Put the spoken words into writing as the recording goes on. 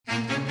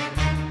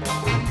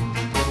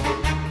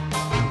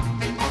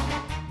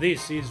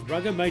This is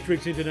Rugger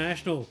Matrix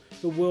International,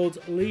 the world's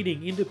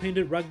leading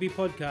independent rugby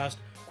podcast,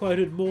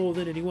 quoted more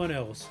than anyone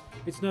else.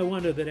 It's no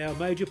wonder that our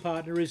major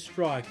partner is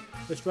Strike,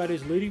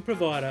 Australia's leading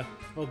provider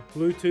of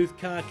Bluetooth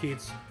car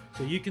kits,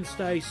 so you can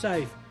stay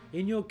safe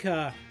in your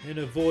car and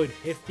avoid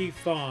hefty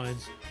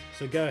fines.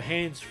 So go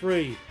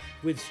hands-free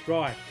with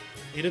Strike.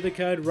 Enter the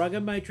code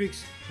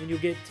RuggerMatrix and you'll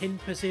get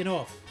 10%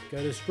 off.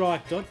 Go to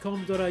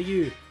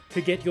strike.com.au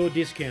to get your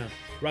discount.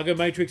 Rugger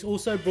Matrix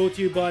also brought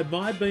to you by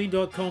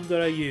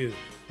mybean.com.au.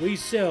 We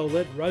sell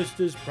at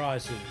roasters'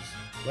 prices.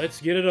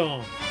 Let's get it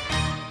on.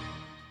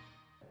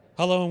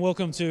 Hello and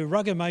welcome to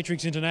Rugger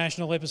Matrix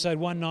International, episode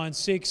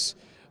 196,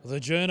 The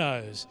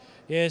Journos.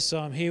 Yes,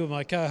 I'm here with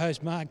my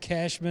co-host Mark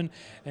Cashman,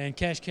 and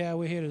Cash Cow,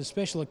 we're here at a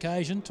special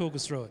occasion. Talk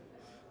us through it.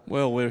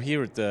 Well,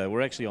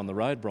 we're actually on the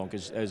road, Bronk,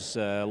 as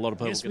a lot of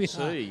people can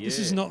see. Yeah. This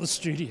is not the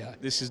studio.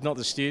 This is not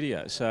the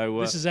studio.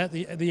 So this is at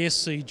the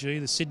SCG,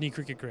 the Sydney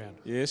Cricket Ground.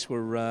 Yes,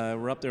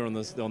 we're up there on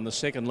the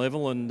second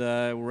level, and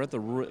we're at the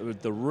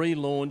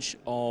relaunch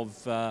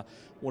of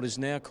what is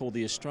now called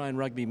the Australian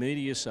Rugby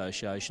Media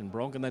Association,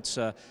 Bronk, and that's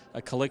a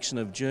collection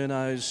of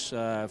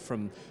journos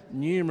from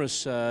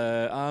numerous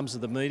arms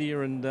of the media,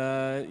 and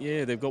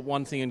they've got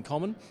one thing in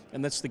common,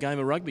 and that's the game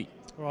of rugby.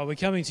 All right, we're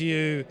coming to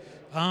you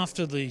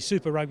after the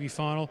Super Rugby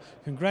final.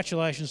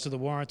 Congratulations to the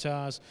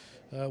Waratahs.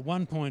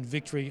 1-point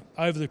victory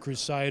over the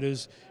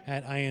Crusaders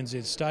at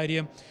ANZ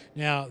Stadium.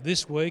 Now,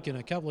 this week, in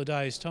a couple of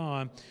days'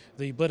 time,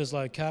 the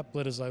Bledisloe Cup,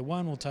 Bledisloe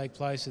 1, will take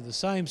place at the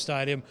same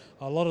stadium.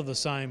 A lot of the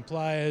same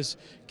players.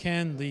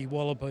 Can the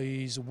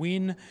Wallabies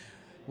win?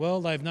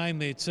 Well, they've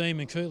named their team,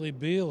 and Kurtley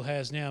Beale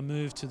has now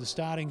moved to the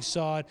starting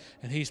side,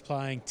 and he's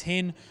playing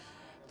 10.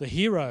 The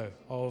hero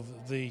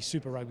of the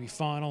Super Rugby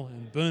final,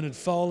 and Bernard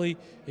Foley,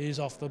 is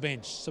off the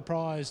bench.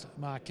 Surprised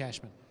Mark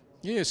Cashman?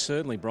 Yes,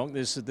 certainly, Bronk.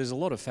 There's a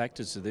lot of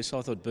factors to this.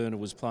 I thought Bernard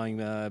was playing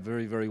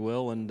very, very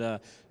well, and where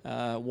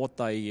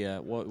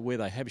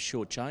they have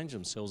shortchanged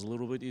themselves a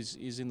little bit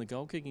is in the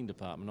goal kicking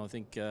department. I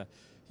think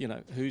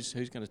who's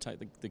going to take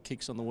the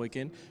kicks on the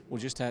weekend?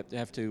 We'll just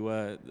have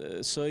to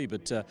see.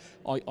 But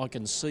I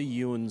can see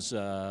Ewan's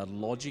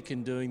logic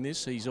in doing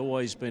this. He's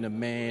always been a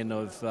man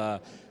of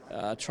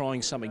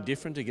trying something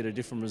different to get a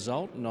different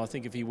result, and I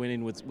think if he went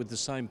in with the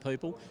same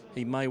people,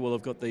 he may well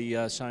have got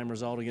the same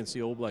result against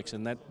the All Blacks,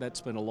 and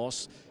that's been a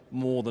loss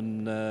more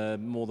than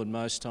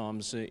most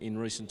times in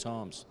recent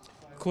times.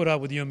 Caught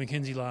up with Ewan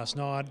McKenzie last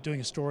night, doing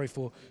a story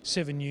for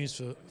 7 News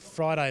for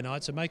Friday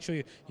night, so make sure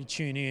you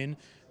tune in.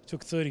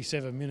 Took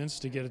 37 minutes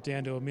to get it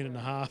down to a minute and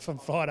a half on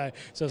Friday.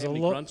 So How many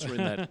grunts were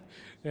in that?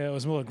 Yeah, it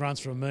was more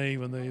grunts from me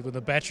when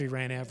the battery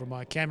ran out from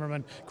my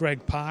cameraman,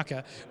 Greg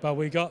Parker. But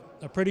we got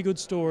a pretty good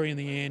story in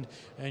the end,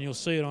 and you'll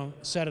see it on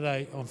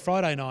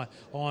Friday night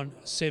on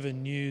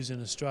 7 News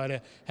in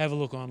Australia. Have a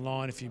look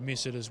online if you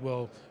miss it as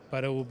well.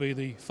 But it will be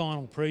the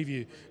final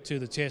preview to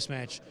the Test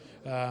match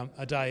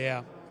a day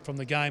out from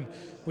the game,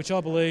 which I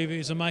believe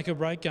is a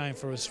make-or-break game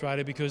for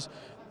Australia, because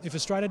if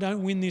Australia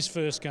don't win this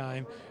first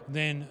game,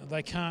 then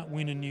they can't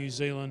win in New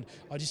Zealand.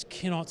 I just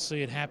cannot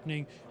see it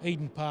happening.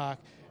 Eden Park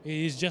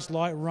is just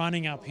like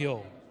running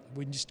uphill.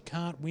 We just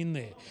can't win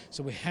there.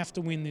 So we have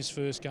to win this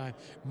first game.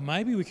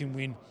 Maybe we can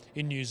win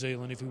in New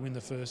Zealand if we win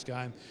the first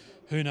game.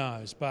 Who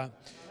knows? But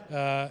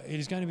it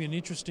is going to be an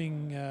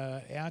interesting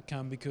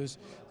outcome, because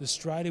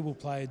Australia will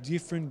play a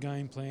different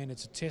game plan.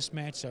 It's a test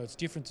match, so it's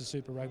different to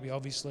Super Rugby,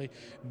 obviously.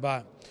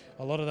 But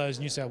a lot of those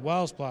New South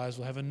Wales players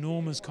will have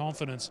enormous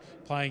confidence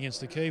playing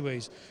against the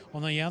Kiwis.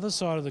 On the other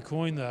side of the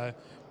coin, though,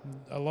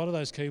 a lot of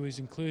those Kiwis,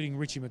 including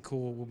Richie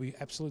McCaw, will be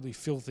absolutely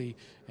filthy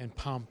and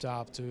pumped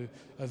up to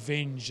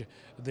avenge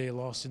their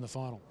loss in the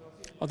final.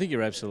 I think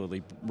you're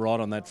absolutely right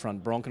on that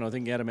front, Bronk, and I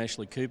think Adam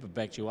Ashley Cooper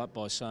backed you up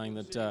by saying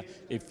that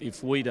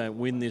if we don't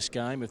win this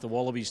game, if the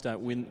Wallabies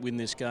don't win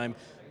this game,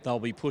 they'll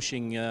be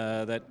pushing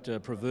that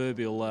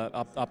proverbial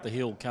up the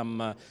hill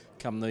come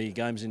the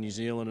games in New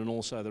Zealand, and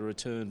also the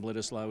return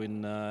Bledisloe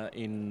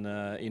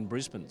in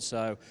Brisbane.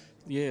 So,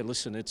 yeah,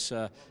 listen, it's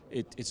a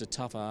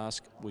tough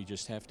ask. We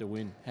just have to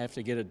win, have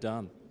to get it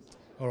done.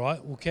 All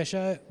right, well,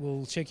 Casho,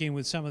 we'll check in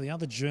with some of the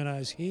other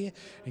journos here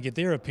and get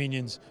their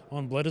opinions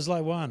on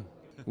Bledisloe 1.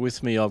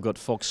 With me, I've got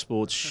Fox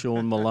Sports'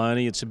 Sean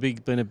Maloney. It's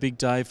been a big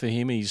day for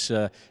him. He's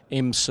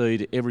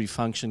MC'd every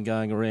function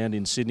going around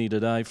in Sydney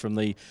today, from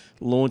the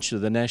launch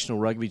of the National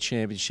Rugby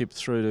Championship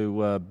through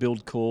to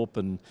Buildcorp,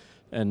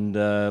 and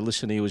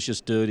listen, he was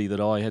just dirty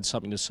that I had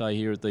something to say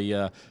here at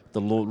the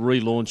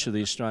relaunch of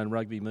the Australian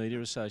Rugby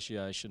Media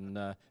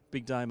Association.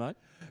 Big day, mate.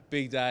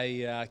 Big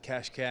day,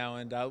 Cash Cow,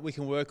 and we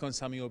can work on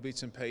some of your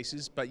bits and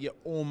pieces, but you're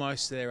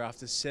almost there.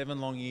 After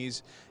 7 long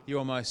years, you're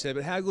almost there.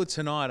 But how good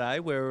tonight, eh?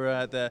 We're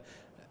at the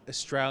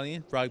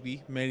Australian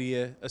Rugby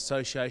Media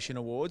Association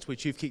Awards,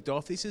 which you've kicked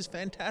off. This is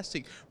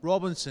fantastic.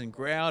 Robinson,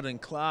 Groud and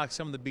Clark,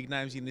 some of the big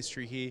names in the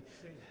industry here.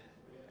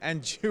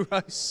 And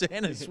Duro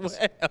Sen as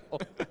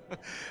well.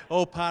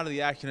 All part of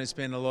the action. It's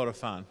been a lot of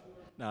fun.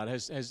 No, it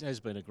has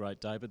been a great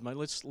day. But, mate,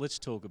 let's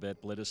talk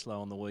about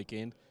Bledisloe on the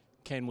weekend.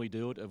 Can we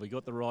do it? Have we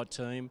got the right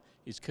team?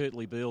 Is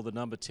Kurtley Beale the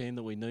number 10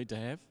 that we need to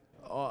have?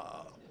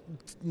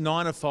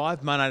 9 to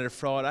 5, Monday to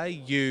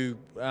Friday. You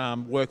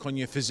work on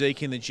your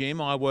physique in the gym.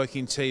 I work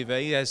in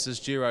TV, as does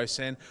Giro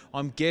Sen.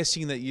 I'm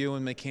guessing that you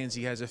and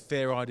Mackenzie has a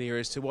fair idea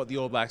as to what the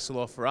All Blacks will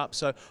offer up.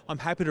 So I'm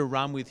happy to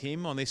run with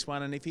him on this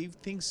one. And if he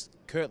thinks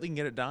Kirtley can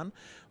get it done,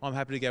 I'm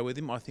happy to go with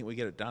him. I think we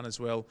get it done as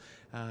well.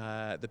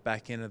 The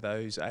back end of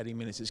those 80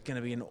 minutes, it's going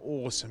to be an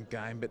awesome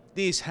game. But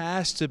this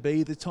has to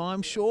be the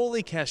time,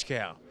 surely, Cash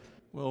Cow.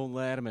 Well,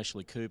 Adam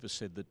Ashley Cooper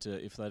said that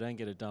if they don't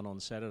get it done on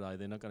Saturday,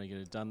 they're not going to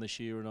get it done this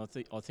year, and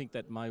I think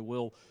that may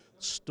well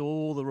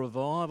stall the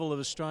revival of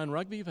Australian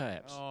rugby,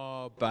 perhaps.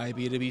 Oh,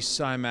 baby, it'll be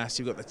so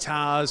massive. You've got the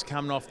Tars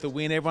coming off the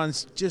win.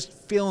 Everyone's just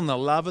feeling the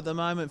love at the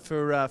moment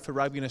for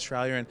rugby in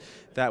Australia, and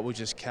that will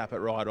just cap it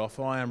right off.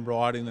 I am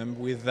riding them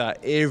with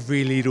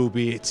every little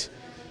bit.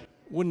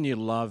 Wouldn't you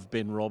love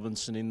Ben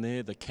Robinson in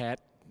there, the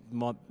cat?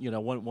 One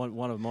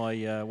of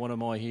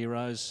my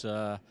heroes.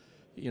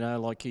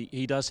 Like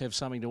he does have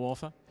something to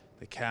offer.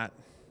 The cat.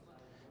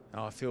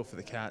 Oh, I feel for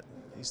the cat.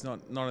 He's not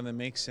in the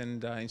mix,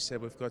 and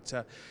instead we've got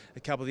a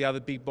couple of the other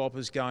big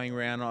boppers going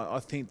around. I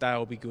think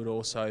they'll be good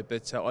also.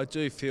 But I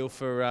do feel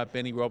for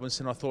Benny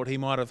Robinson. I thought he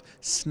might have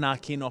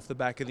snuck in off the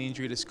back of the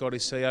injury to Scotty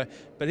Seo,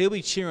 but he'll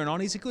be cheering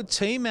on. He's a good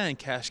team man,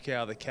 Cash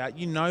Cow, the cat.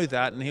 You know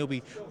that, and he'll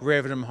be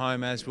revving him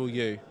home, as will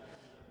you.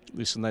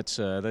 Listen, that's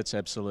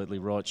absolutely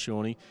right,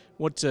 Shawnee.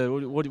 What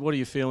are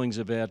your feelings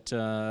about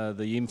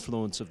the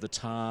influence of the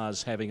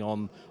Tars having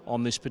on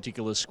this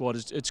particular squad?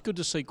 It's good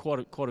to see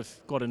quite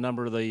a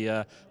number of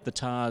the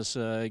Tars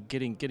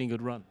getting a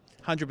good run.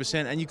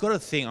 100%, and you've got to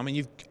think. I mean,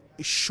 you've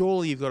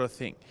got to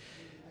think.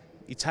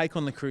 You take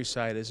on the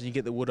Crusaders and you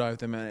get the wood over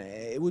them. And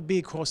it would be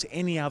across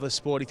any other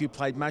sport if you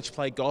played match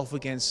play golf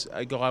against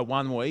a guy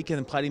 1 week and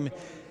then played him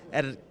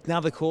at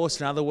another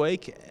course another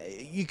week.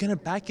 You're going to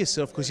back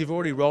yourself because you've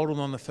already rolled them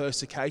on the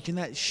first occasion.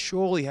 That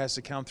surely has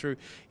to come through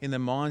in the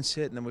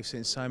mindset, and then we've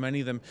seen so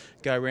many of them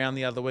go around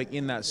the other week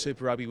in that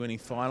Super Rugby winning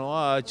final.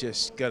 I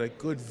just got a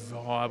good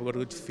vibe, got a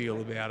good feel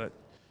about it.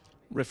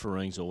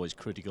 Refereeing's always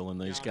critical in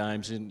these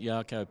games. And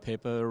Jaco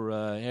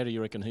Pepper, how do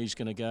you reckon he's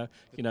going to go?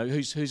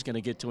 Who's going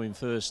to get to him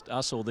first,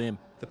 us or them?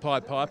 The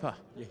Pied Piper.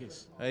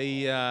 Yes.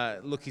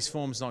 His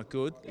form's not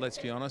good, let's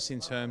be honest,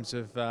 in terms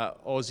of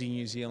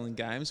Aussie-New Zealand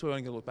games. We're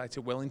going to look back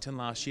to Wellington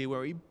last year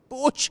where he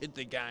butchered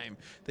the game,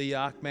 the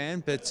Yark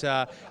man. But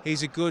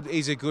he's a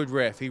good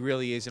ref, he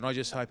really is, and I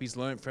just hope he's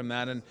learnt from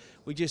that. And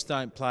we just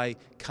don't play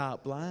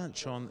carte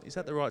blanche on. Is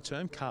that the right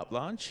term? Carte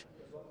blanche?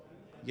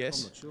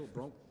 Yes. I'm not sure.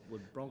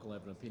 Bronk will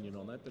have an opinion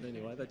on that, but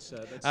anyway, that's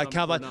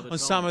on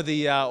some of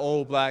the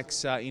All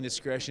Blacks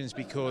indiscretions,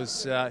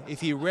 because if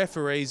he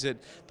referees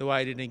it the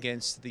way he did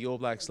against the All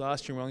Blacks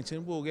last year in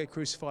Wellington, we'll get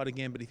crucified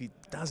again. But if he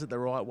does it the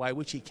right way,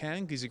 which he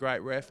can, because he's a great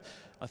ref,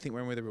 I think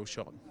we're in with a real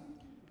shot.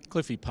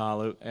 Cliffy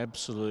Palu,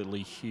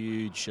 absolutely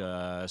huge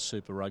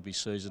Super Rugby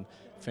season.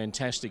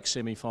 Fantastic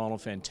semi-final,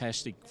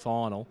 fantastic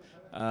final.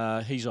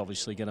 He's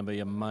obviously going to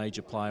be a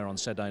major player on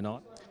Saturday night.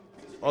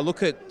 I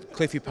look at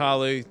Cliffy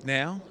Palu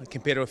now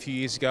compared to a few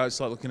years ago. It's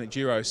like looking at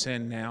Giro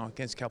Sen now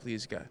against a couple of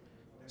years ago.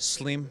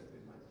 Slim,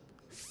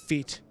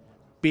 fit,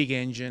 big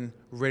engine,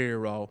 ready to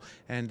roll.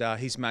 And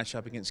his match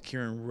up against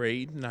Kieran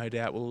Reid, no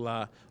doubt, will.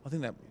 I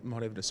think that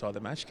might even decide the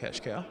match, Cash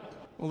Cow.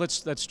 Well,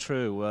 that's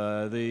true.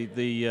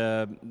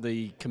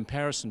 The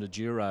comparison to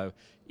Giro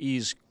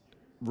is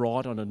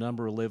right on a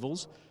number of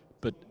levels,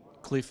 but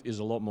Cliff is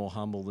a lot more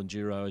humble than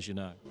Giro, as you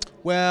know.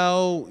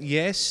 Well,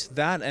 yes,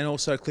 that, and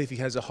also Cliffy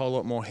has a whole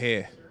lot more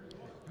hair.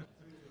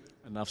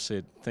 Enough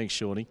said. Thanks,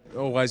 Shawnee.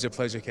 Always a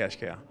pleasure, Cash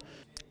Cow.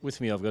 With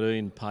me, I've got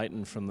Ian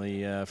Payton from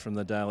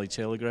the Daily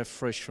Telegraph,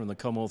 fresh from the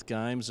Commonwealth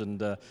Games,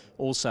 and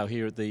also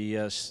here at the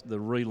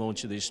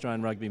relaunch of the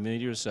Australian Rugby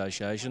Media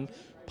Association.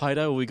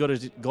 Pato, we got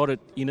it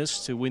in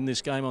us to win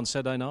this game on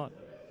Saturday night.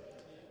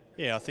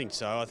 Yeah, I think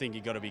so. I think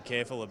you've got to be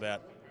careful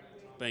about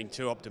being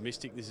too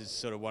optimistic. This is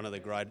sort of one of the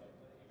great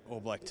All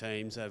Black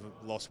teams. They've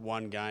lost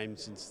one game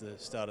since the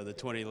start of the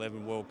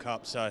 2011 World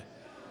Cup. So,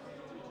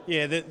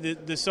 yeah,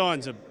 the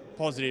signs are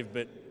positive,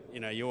 but,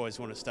 you always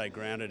want to stay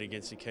grounded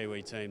against a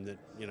Kiwi team that,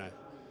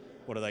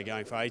 what are they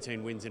going for,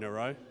 18 wins in a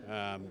row?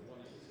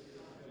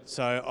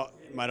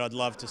 Mate, I'd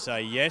love to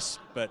say yes,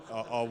 but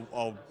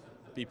I'll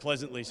be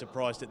pleasantly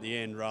surprised at the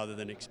end rather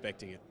than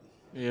expecting it.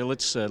 Yeah,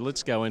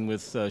 let's go in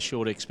with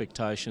short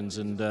expectations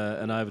and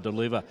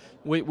over-deliver.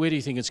 Where do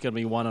you think it's going to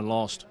be won and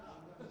lost?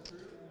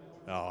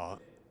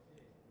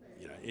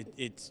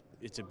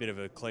 It's a bit of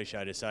a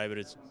cliche to say, but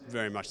it's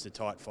very much the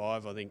tight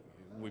five. I think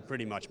we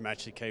pretty much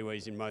match the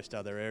Kiwis in most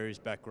other areas,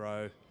 back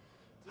row,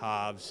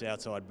 halves,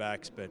 outside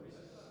backs, but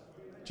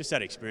just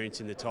that experience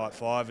in the tight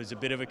five is a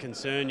bit of a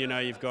concern.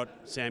 You've got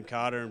Sam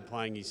Carter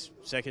playing his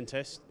second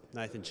test,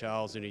 Nathan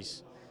Charles in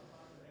his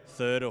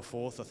third or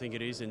fourth, I think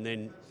it is, and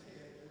then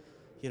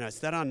it's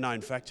that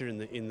unknown factor in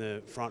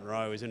the front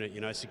row, isn't it?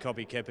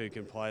 Sikopi Kepu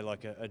can play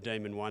like a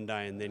demon one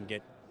day and then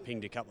get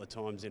pinged a couple of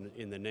times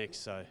in the next.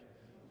 So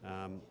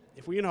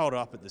if we can hold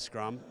up at the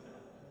scrum,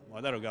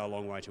 that'll go a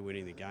long way to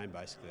winning the game,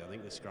 basically, I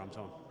think, the scrum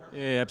time.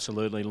 Yeah,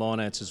 absolutely.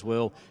 Lineouts as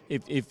well.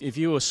 If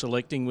you were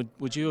selecting,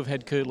 would you have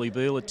had Curtly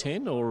Beale at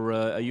 10, or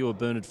are you a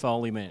Bernard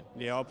Foley man?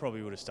 Yeah, I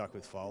probably would have stuck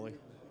with Foley.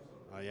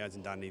 He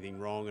hasn't done anything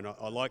wrong, and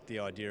I like the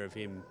idea of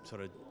him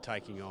sort of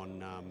taking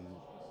on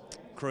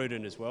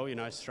Cruden as well,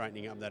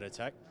 straightening up that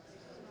attack.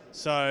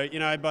 So,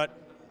 but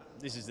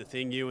this is the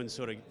thing, Ewan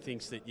sort of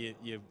thinks that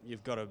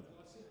you've got to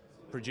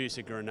produce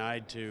a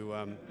grenade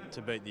to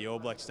beat the All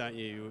Blacks, don't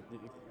you?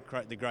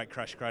 The great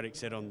Crash Craddock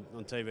said on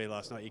TV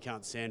last night, you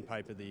can't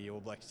sandpaper the All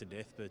Blacks to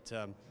death, but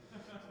I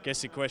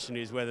guess the question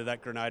is whether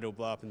that grenade will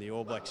blow up in the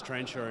All Blacks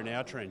trench or in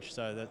our trench,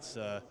 so that's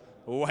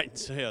we'll wait and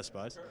see, I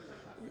suppose.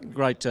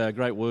 Great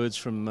words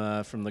from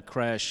the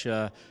Crash,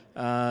 mate.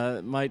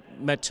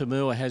 Matt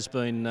Toomua has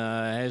been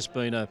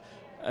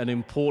an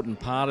important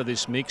part of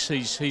this mix.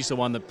 He's the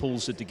one that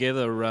pulls it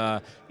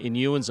together in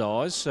Ewan's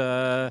eyes.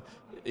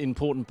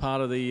 Important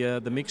part of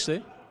the mix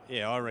there.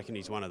 Yeah, I reckon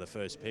he's one of the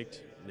first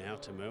picked now.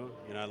 Toomua,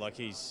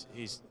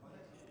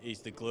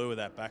 he's the glue of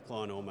that back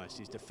line almost.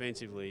 He's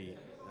defensively,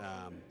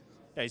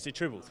 he's a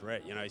triple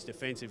threat. He's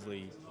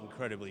defensively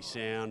incredibly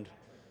sound.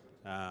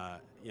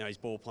 His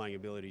ball playing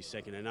ability is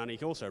second to none. He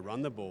can also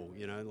run the ball.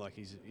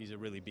 He's a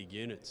really big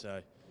unit.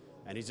 So,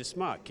 and he's a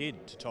smart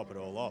kid to top it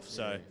all off.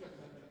 So,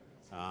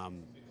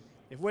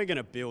 if we're going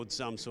to build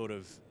some sort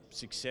of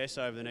success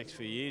over the next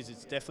few years,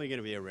 it's definitely going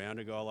to be around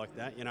a guy like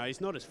that.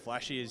 He's not as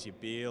flashy as your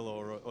Beale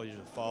or your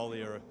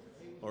Foley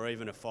or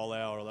even a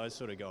Folau or those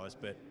sort of guys,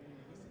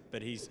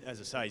 but he's, as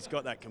I say, he's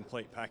got that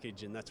complete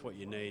package, and that's what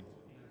you need,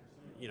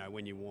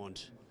 when you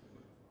want,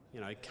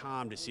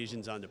 calm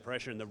decisions under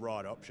pressure and the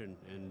right option.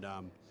 And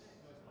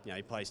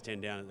he plays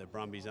 10 down at the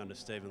Brumbies under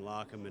Stephen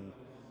Larkham,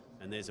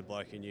 and there's a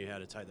bloke who knew how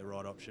to take the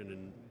right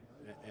option,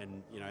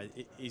 and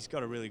he's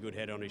got a really good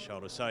head on his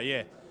shoulders. So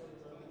yeah,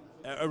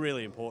 a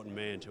really important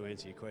man, to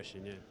answer your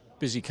question. Yeah.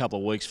 Busy couple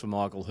of weeks for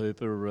Michael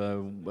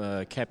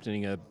Hooper,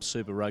 captaining a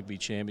Super Rugby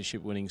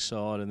Championship winning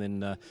side, and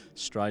then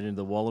straight into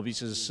the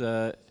Wallabies. Has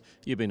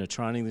you been to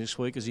training this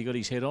week? Has he got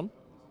his head on?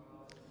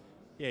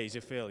 Yeah, he's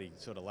a fairly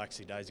sort of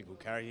lackadaisical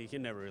character. You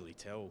can never really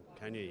tell,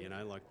 can you?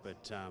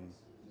 But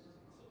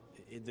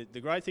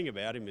the great thing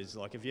about him is,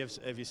 have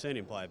you seen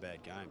him play a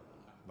bad game?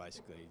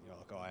 Basically,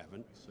 I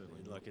haven't.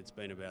 Certainly. It's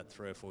been about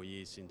 3 or 4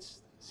 years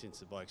since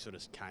the bloke sort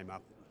of came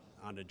up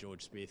under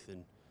George Smith,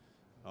 and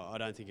I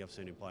don't think I've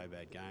seen him play a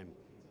bad game.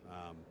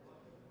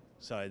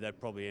 So that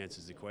probably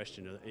answers the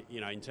question.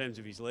 In terms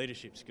of his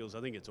leadership skills,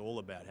 I think it's all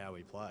about how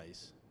he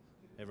plays.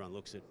 Everyone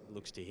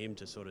looks to him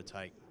to sort of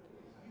take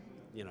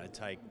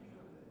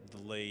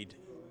the lead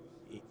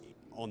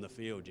on the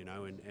field,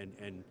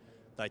 and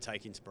they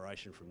take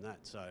inspiration from that.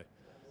 So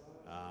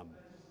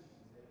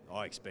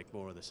I expect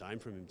more of the same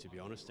from him, to be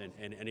honest.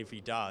 And if he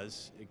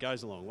does, it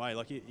goes a long way.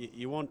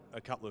 You want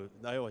a couple of.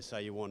 They always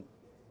say you want,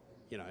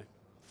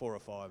 4 or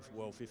 5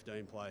 World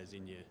 15 players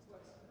in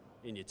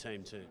your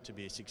team to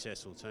be a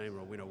successful team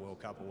or win a World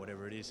Cup or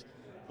whatever it is.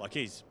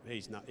 He's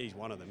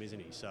one of them, isn't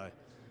he? So,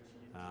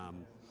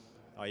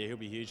 he'll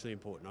be hugely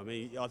important.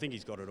 I think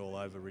he's got it all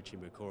over Richie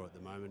McCaw at the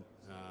moment,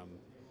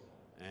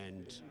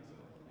 and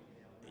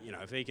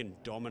if he can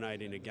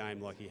dominate in a game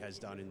like he has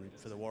done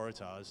for the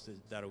Waratahs,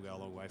 that'll go a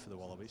long way for the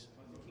Wallabies.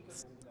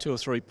 2 or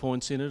 3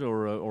 points in it,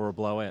 or a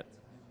blowout?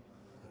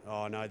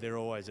 Oh no, they're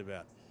always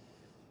about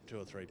 2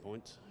 or 3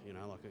 points.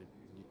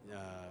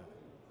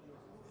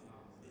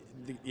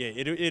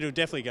 It'll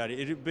definitely go.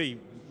 It'll be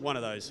one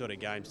of those sort of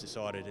games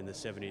decided in the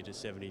 70 to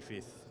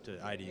 75th to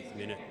 80th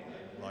minute,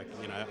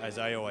 as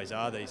they always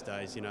are these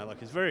days.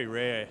 It's very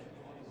rare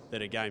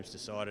that a game's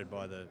decided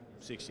by the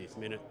 60th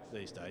minute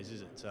these days,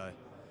 is it? So,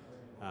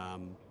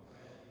 I'm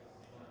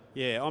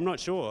not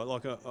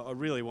sure. I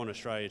really want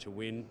Australia to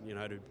win,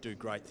 to do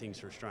great things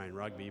for Australian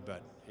rugby,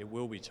 but it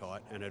will be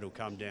tight, and it'll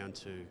come down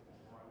to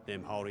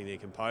them holding their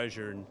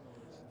composure and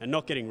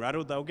not getting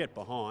rattled. They'll get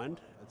behind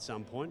at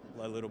some point,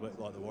 a little bit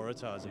like the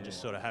Waratahs, and just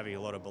sort of having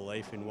a lot of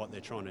belief in what they're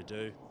trying to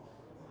do.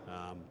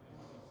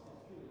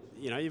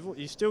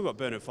 You've still got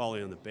Bernard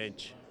Foley on the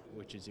bench,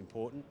 which is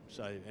important.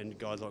 So, and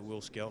guys like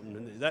Will Skelton,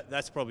 and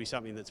that's probably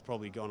something that's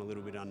probably gone a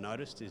little bit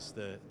unnoticed, is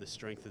the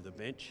strength of the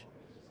bench.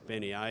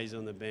 Benny A's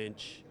on the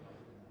bench.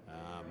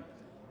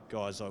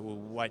 Guys like, we'll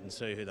wait and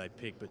see who they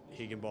pick, but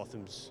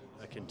Higginbotham's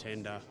a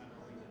contender.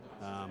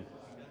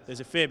 There's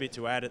a fair bit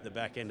to add at the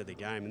back end of the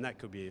game, and that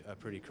could be a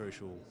pretty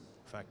crucial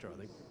factor, I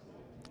think.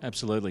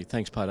 Absolutely.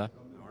 Thanks, Pato.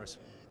 No worries.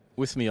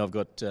 With me, I've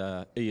got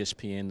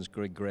ESPN's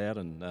Greg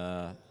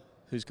Growden.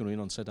 Who's going to win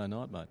on Saturday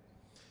night, mate?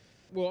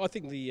 Well, I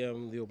think the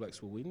All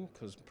Blacks will win,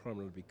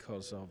 primarily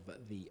because of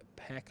the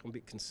pack. I'm a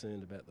bit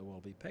concerned about the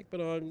Wallaby pack,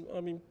 but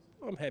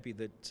I'm happy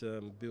that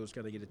Bill's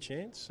going to get a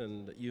chance,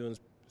 and that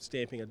Ewan's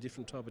stamping a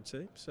different type of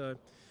team. So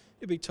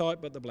it'll be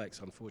tight, but the Blacks,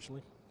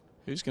 unfortunately.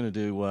 Who's going to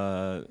do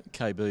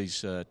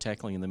KB's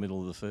tackling in the middle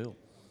of the field?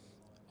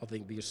 I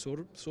think the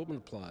assortment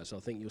of players. I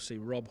think you'll see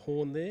Rob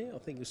Horne there. I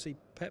think you'll see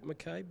Pat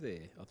McCabe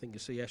there. I think you'll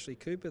see Ashley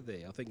Cooper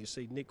there. I think you'll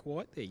see Nick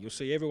White there. You'll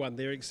see everyone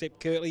there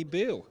except Curtly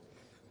Beale.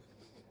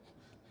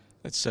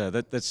 That's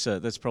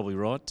probably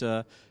right.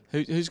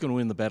 Who's going to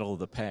win the battle of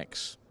the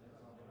packs?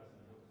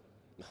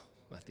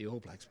 Like the All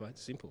Blacks, mate.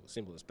 Simple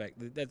as back.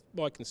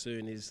 My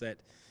concern is that,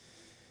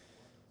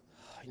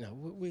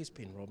 where's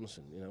Ben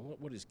Robinson?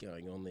 What is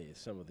going on there?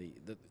 Some of the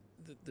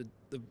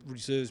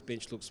reserves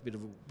bench looks a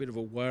bit of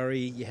a worry.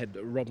 You had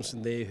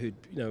Robinson there who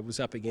was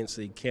up against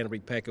the Canterbury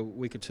Pack a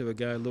week or two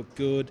ago, looked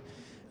good,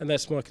 and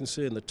that's my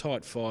concern. The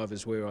tight five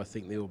is where I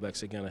think the All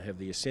Blacks are going to have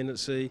the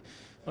ascendancy.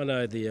 I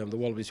know the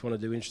Wallabies want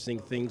to do interesting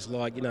things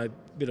like a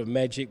bit of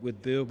magic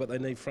with Bill, but they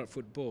need front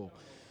foot ball.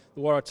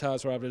 The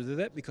Waratahs are able to do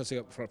that because they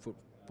got front foot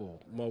ball.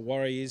 My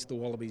worry is the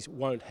Wallabies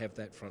won't have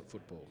that front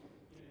foot ball.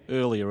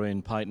 Earlier,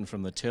 Ian Payton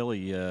from the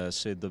telly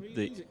said that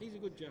He's a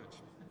good judge.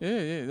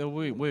 Yeah,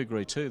 we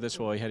agree too. That's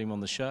why we had him on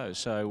the show.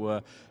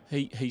 So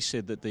he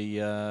said that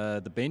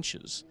the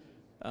benches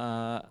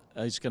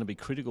is going to be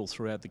critical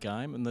throughout the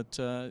game, and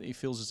that he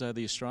feels as though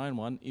the Australian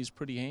one is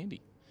pretty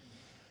handy.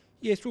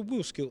 Yes, well,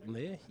 Will Skilton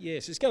there.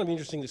 Yes, it's going to be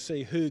interesting to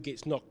see who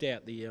gets knocked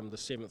out. The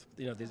seventh.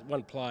 There's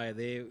one player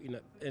there.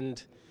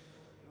 And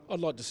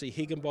I'd like to see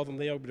Higginbotham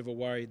there. I'm a bit of a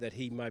worry that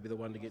he may be the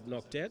one to get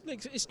knocked out.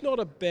 It's not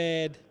a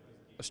bad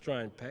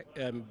Australian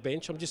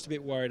bench. I'm just a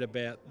bit worried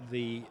about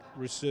the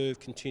reserve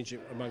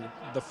contingent among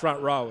the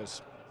front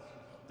rowers.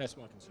 That's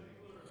my concern.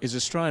 Is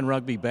Australian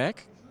rugby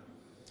back?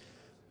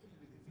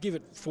 Give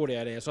it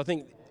 48 hours. I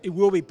think it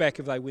will be back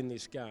if they win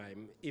this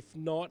game. If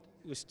not,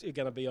 we're still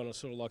going to be on a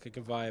sort of like a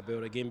conveyor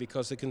belt again,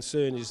 because the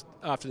concern is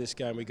after this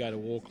game we go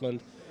to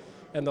Auckland.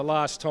 And the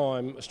last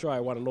time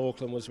Australia won in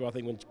Auckland was, I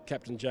think, when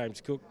Captain James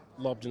Cook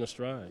lobbed in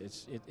Australia.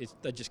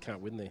 They just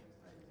can't win there.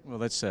 Well,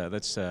 that's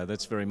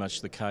very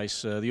much the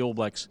case. The All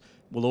Blacks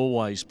will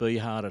always be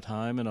hard at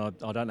home, and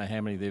I don't know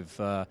how many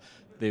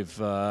they've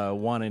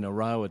won in a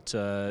row at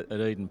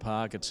Eden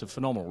Park. It's a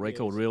phenomenal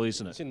record, really,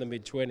 isn't it? It's in the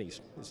mid-20s.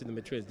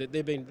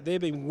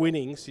 They've been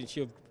winning since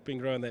you've been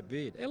growing that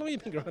beard. How long have you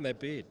been growing that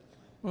beard?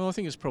 Well, I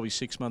think it's probably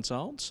 6 months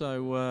old.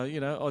 So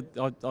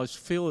I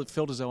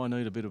felt as though I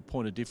need a bit of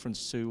point of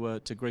difference to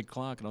Greg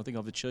Clark, and I think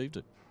I've achieved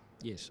it.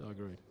 Yes, I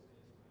agree.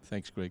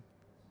 Thanks, Greg.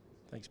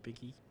 Thanks,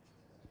 Pinky.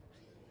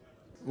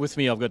 With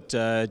me, I've got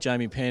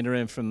Jamie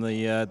Pandaram from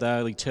the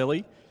Daily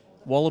Telly.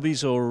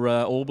 Wallabies or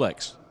All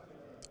Blacks?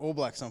 All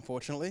Blacks,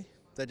 unfortunately.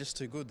 They're just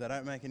too good. They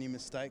don't make any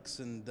mistakes,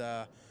 and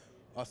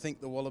I think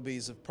the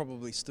Wallabies have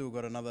probably still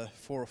got another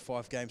 4 or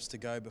 5 games to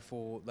go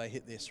before they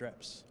hit their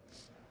straps.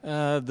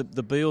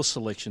 The Beale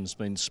selection's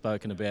been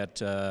spoken about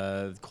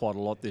quite a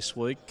lot this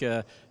week.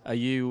 Are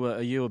you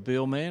a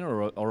Beale man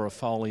or a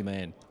Foley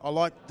man? I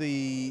like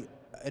the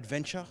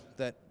adventure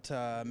that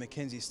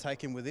Mackenzie's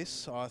taken with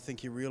this. I think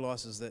he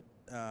realises that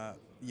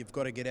you've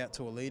got to get out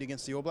to a lead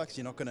against the All Blacks.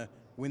 You're not going to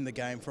win the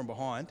game from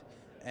behind.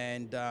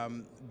 And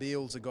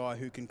Beale's a guy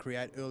who can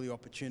create early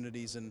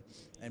opportunities and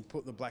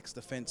put the Blacks'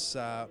 defence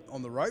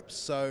on the ropes.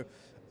 So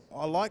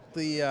I like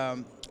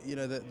the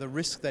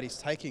risk that he's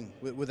taking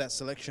with that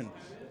selection.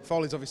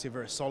 Foley's obviously a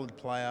very solid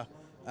player,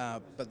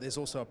 but there's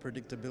also a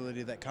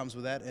predictability that comes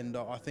with that. And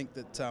I think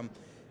that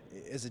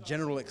as a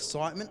general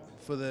excitement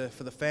for the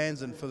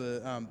fans and for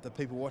the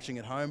people watching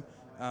at home,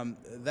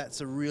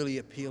 that's a really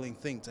appealing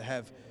thing to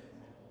have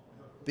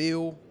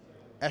Beale,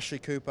 Ashley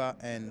Cooper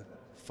and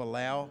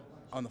Folau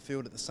on the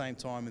field at the same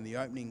time in the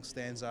opening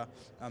stanza.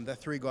 They're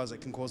 3 guys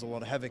that can cause a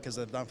lot of havoc, as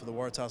they've done for the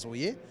Waratahs all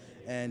year.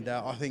 And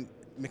I think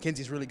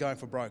Mackenzie's really going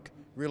for broke.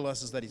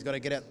 Realises that he's got to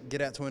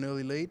get out to an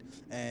early lead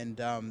and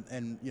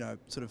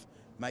sort of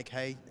make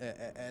hay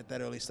at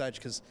that early stage,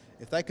 because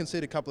if they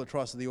concede a couple of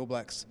tries to the All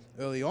Blacks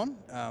early on,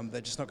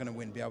 they're just not going to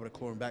win, be able to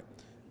claw them back.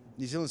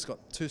 New Zealand's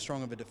got too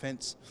strong of a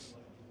defence,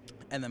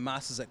 and the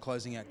masters at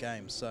closing out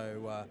games.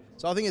 So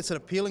I think it's an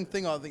appealing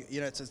thing. I think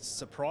it's a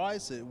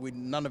surprise.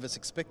 None of us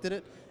expected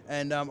it,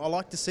 and I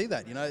like to see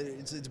that.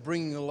 It's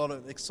bringing a lot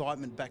of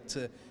excitement back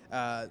to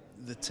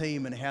the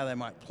team and how they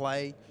might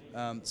play.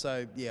 I'm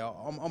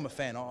a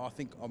fan. I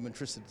think I'm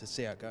interested to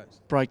see how it goes.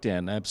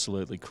 Breakdown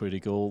absolutely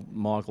critical.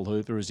 Michael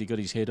Hooper, has he got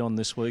his head on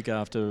this week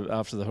after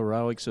the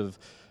heroics of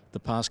the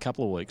past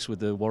couple of weeks with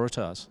the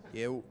Waratahs?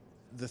 Yeah, well,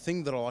 the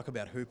thing that I like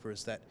about Hooper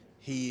is that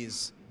he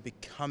is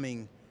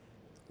becoming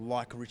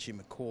like Richie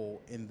McCaw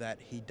in that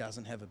he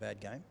doesn't have a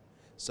bad game.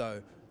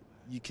 So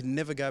you can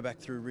never go back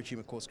through Richie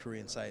McCaw's career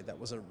and say that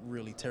was a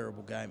really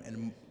terrible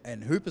game,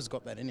 and Hooper's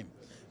got that in him.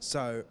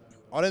 So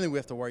I don't think we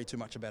have to worry too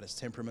much about his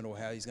temperament or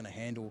how he's going to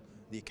handle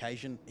the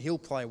occasion. He'll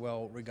play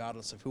well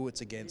regardless of who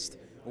it's against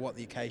or what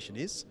the occasion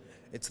is.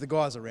 It's the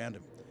guys around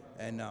him.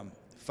 And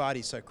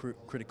Fardy's so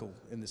critical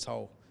in this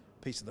whole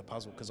piece of the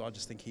puzzle, because I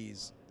just think he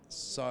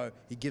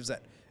gives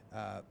that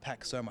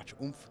pack so much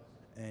oomph.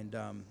 And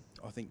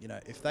I think,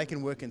 if they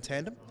can work in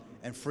tandem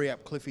and free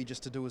up Cliffy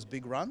just to do his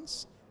big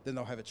runs, then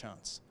they'll have a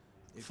chance.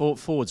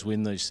 Forwards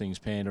win these things,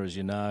 Panda, as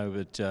you know,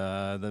 but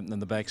then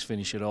the backs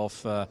finish it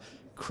off.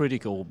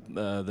 Critical,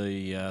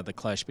 the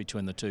clash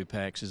between the 2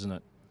 packs, isn't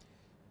it?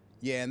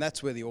 Yeah, and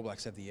that's where the All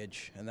Blacks have the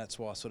edge, and that's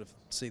why I sort of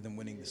see them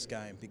winning this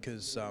game,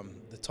 because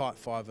the tight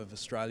 5 of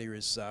Australia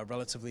is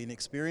relatively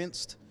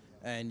inexperienced,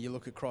 and you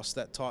look across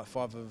that tight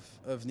 5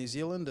 of New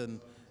Zealand, and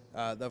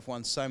they've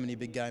won so many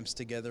big games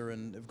together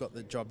and have got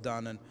the job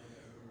done. And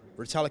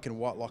Retallick and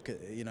Whitelock,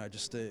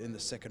 just in the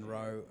second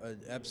row, are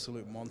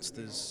absolute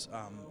monsters,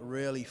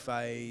 really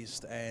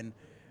phased, and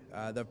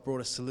they've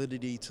brought a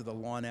solidity to the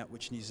line-out,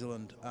 which New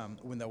Zealand,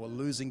 when they were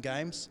losing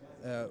games,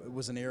 it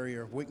was an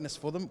area of weakness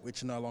for them,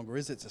 which no longer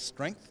is. It's a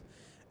strength.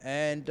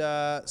 And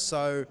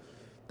so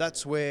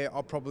that's where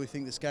I probably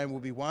think this game will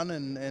be won,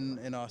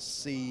 and I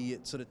see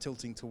it sort of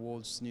tilting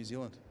towards New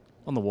Zealand.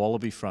 On the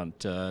Wallaby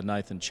front,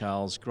 Nathan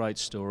Charles, great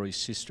story,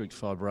 cystic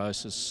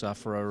fibrosis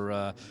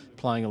sufferer,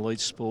 playing elite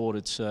sport.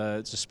 It's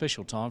a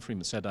special time for him.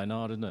 It's Saturday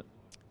night, isn't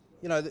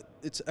it?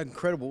 It's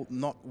incredible.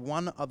 Not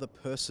one other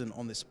person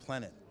on this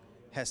planet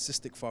has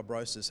cystic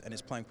fibrosis and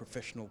is playing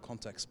professional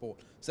contact sport.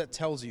 So that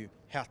tells you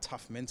how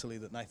tough mentally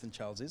that Nathan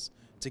Charles is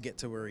to get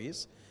to where he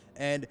is.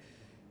 And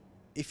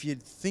if you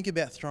think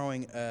about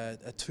throwing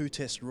a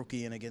two-test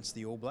rookie in against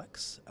the All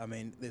Blacks, I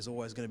mean, there's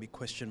always going to be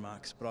question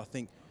marks, but I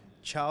think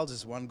Charles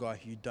is one guy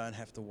who you don't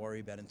have to worry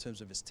about in terms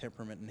of his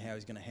temperament and how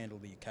he's going to handle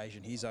the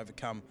occasion. He's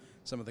overcome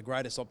some of the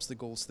greatest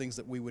obstacles, things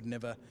that we would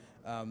never,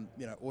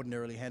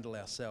 ordinarily handle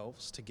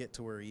ourselves to get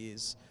to where he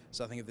is.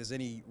 So I think if there's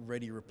any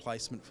ready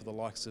replacement for the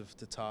likes of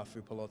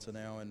Tatafu Polota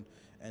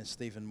and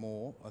Stephen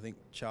Moore, I think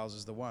Charles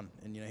is the one.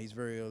 And he's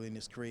very early in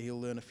his career.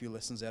 He'll learn a few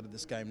lessons out of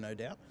this game, no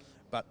doubt.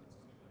 But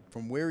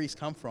from where he's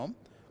come from,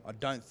 I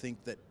don't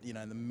think that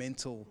the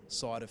mental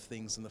side of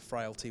things and the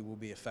frailty will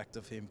be a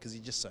factor for him because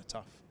he's just so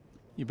tough.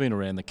 You've been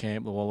around the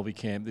camp, the Wallaby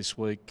camp this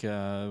week.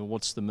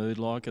 What's the mood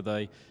like? Are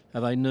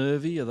they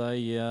nervy? Are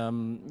they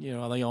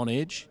are they on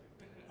edge?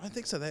 I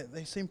think so.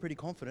 They seem pretty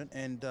confident,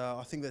 and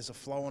I think there's a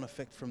flow-on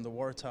effect from the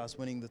Waratahs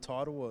winning the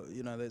title.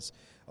 There's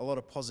a lot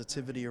of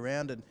positivity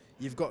around, and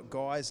you've got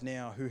guys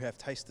now who have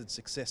tasted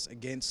success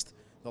against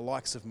the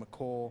likes of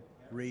McCaw,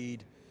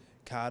 Reid,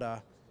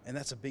 Carter, and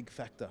that's a big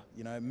factor.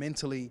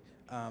 Mentally,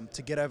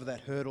 to get over that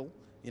hurdle.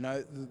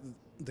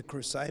 The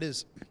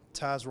Crusaders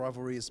Tars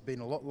rivalry has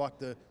been a lot like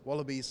the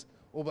Wallabies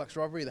All Blacks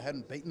rivalry. They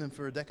hadn't beaten them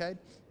for a decade.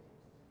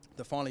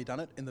 They've finally done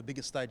it in the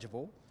biggest stage of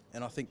all,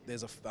 and I think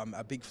there's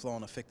a big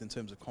flow-on effect in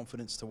terms of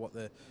confidence to what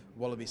the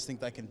Wallabies think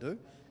they can do,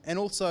 and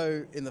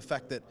also in the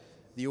fact that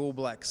the All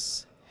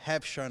Blacks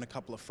have shown a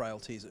couple of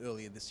frailties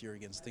earlier this year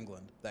against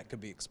England that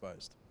could be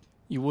exposed.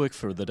 You work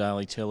for the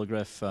Daily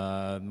Telegraph,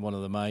 one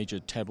of the major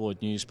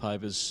tabloid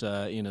newspapers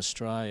in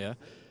Australia.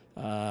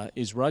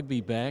 Is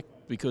rugby back?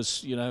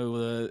 Because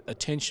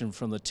attention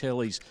from the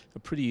telly's a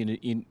pretty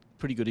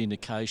good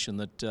indication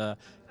that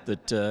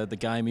the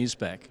game is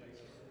back.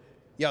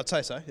 Yeah, I'd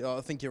say so.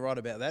 I think you're right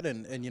about that.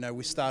 And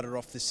we started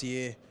off this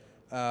year,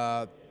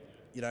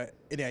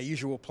 in our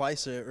usual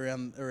place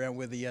around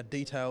where the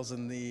details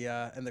and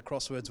the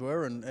crosswords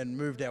were, and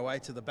moved our way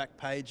to the back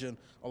page on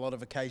a lot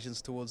of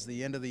occasions towards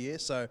the end of the year.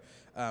 So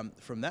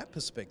from that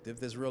perspective,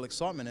 there's real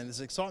excitement, and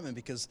there's excitement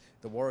because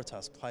the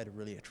Waratahs played a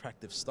really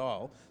attractive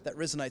style that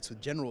resonates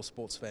with general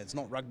sports fans,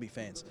 not rugby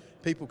fans.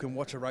 People can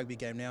watch a rugby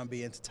game now and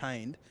be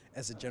entertained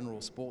as a general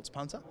sports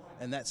punter,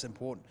 and that's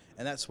important.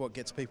 And that's what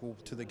gets people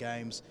to the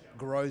games,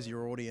 grows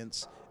your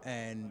audience,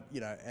 and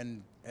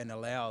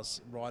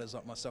allows writers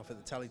like myself at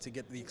the Tally to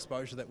get the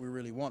exposure that we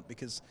really want,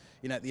 because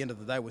at the end of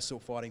the day we're still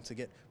fighting to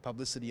get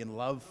publicity and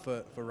love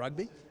for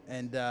rugby,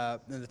 and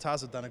the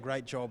Tars have done a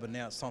great job, and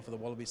now it's time for the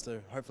Wallabies to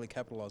hopefully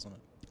capitalise on it.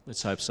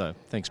 Let's hope so.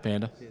 Thanks,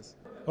 Panda. Cheers.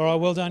 All right,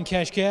 well done,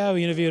 Cash Cow.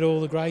 We interviewed all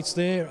the greats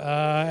there.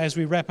 As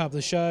we wrap up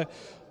the show,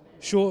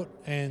 short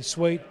and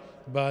sweet,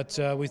 but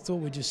we thought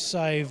we'd just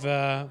save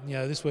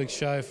this week's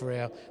show for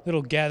our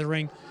little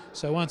gathering.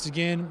 So once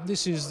again,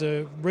 this is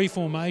the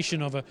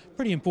reformation of a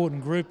pretty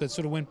important group that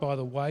sort of went by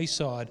the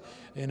wayside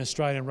in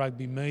Australian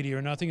rugby media,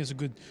 and I think it's a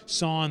good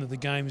sign that the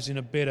game is in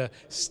a better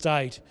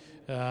state,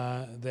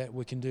 that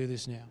we can do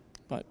this now.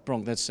 But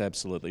Bronk, that's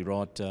absolutely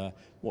right.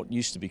 What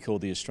used to be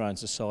called the Australian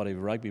Society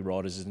of Rugby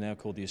Writers is now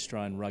called the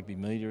Australian Rugby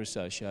Media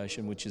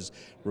Association, which is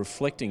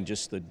reflecting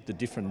just the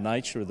different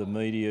nature of the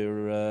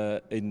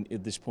media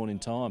at this point in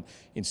time.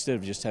 Instead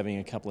of just having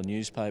a couple of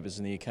newspapers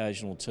and the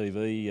occasional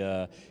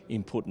TV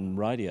input and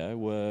radio,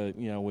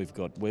 we've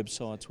got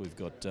websites, we've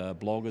got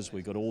bloggers,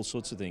 we've got all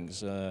sorts of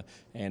things,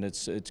 and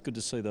it's good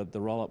to see the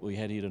roll-up we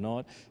had here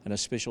tonight, and a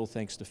special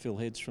thanks to Phil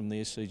Heads from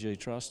the SCG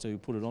Trust who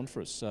put it on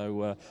for us.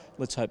 So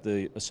let's hope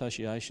the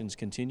association's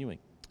continuing.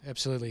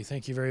 Absolutely.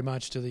 Thank you very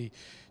much to the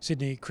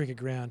Sydney Cricket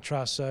Ground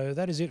Trust. So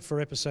that is it for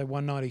episode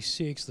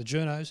 196, the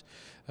Journos.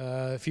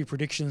 A few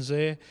predictions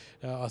there.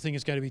 I think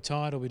it's going to be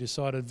tight. It'll be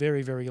decided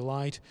very, very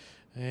late.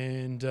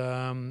 And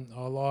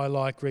I,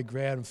 like Greg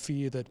Growd, and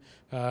fear that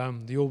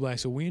the All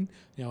Blacks will win.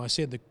 I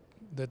said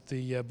that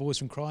the boys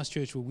from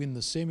Christchurch will win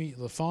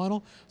the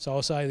final. So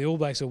I'll say the All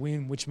Blacks will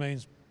win, which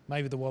means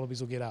maybe the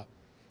Wallabies will get up.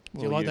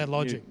 Do you like that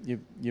logic?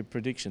 Your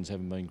predictions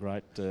haven't been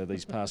great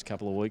these past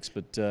couple of weeks,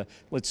 but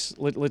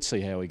let's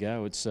see how we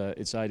go. It's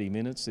 80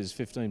 minutes. There's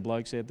 15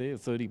 blokes out there,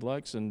 30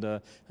 blokes, and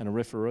a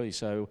referee.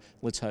 So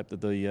let's hope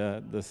that the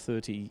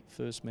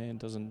 31st man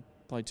doesn't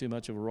play too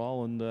much of a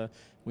role, and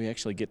we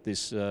actually get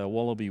this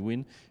Wallaby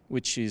win,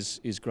 which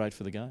is great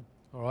for the game.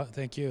 All right,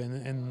 thank you.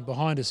 And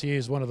behind us here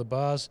is one of the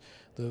bars,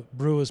 the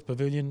Brewers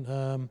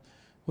Pavilion.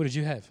 What did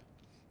you have?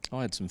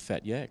 I had some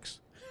fat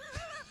yaks.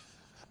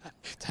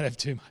 Don't have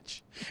too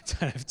much.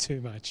 Don't have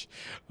too much.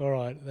 All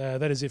right,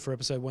 that is it for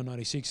episode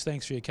 196.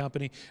 Thanks for your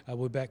company.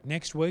 We're back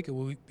next week.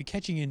 We'll be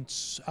catching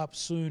up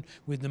soon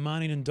with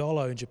Nemani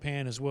Ndolo in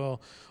Japan as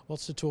well.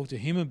 Lots to talk to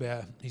him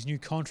about. His new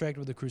contract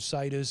with the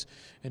Crusaders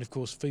and, of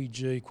course,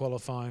 Fiji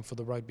qualifying for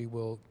the Rugby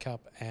World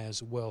Cup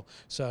as well.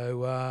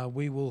 So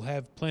we will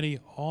have plenty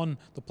on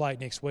the plate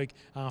next week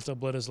after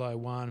Bledisloe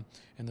 1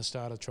 and the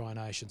start of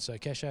Tri-Nation. So,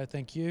 Casho,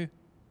 thank you.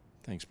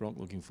 Thanks, Bronk.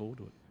 Looking forward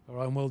to it. All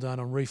right, and well done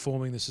on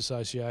reforming this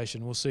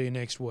association. We'll see you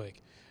next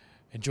week.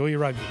 Enjoy your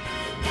rugby.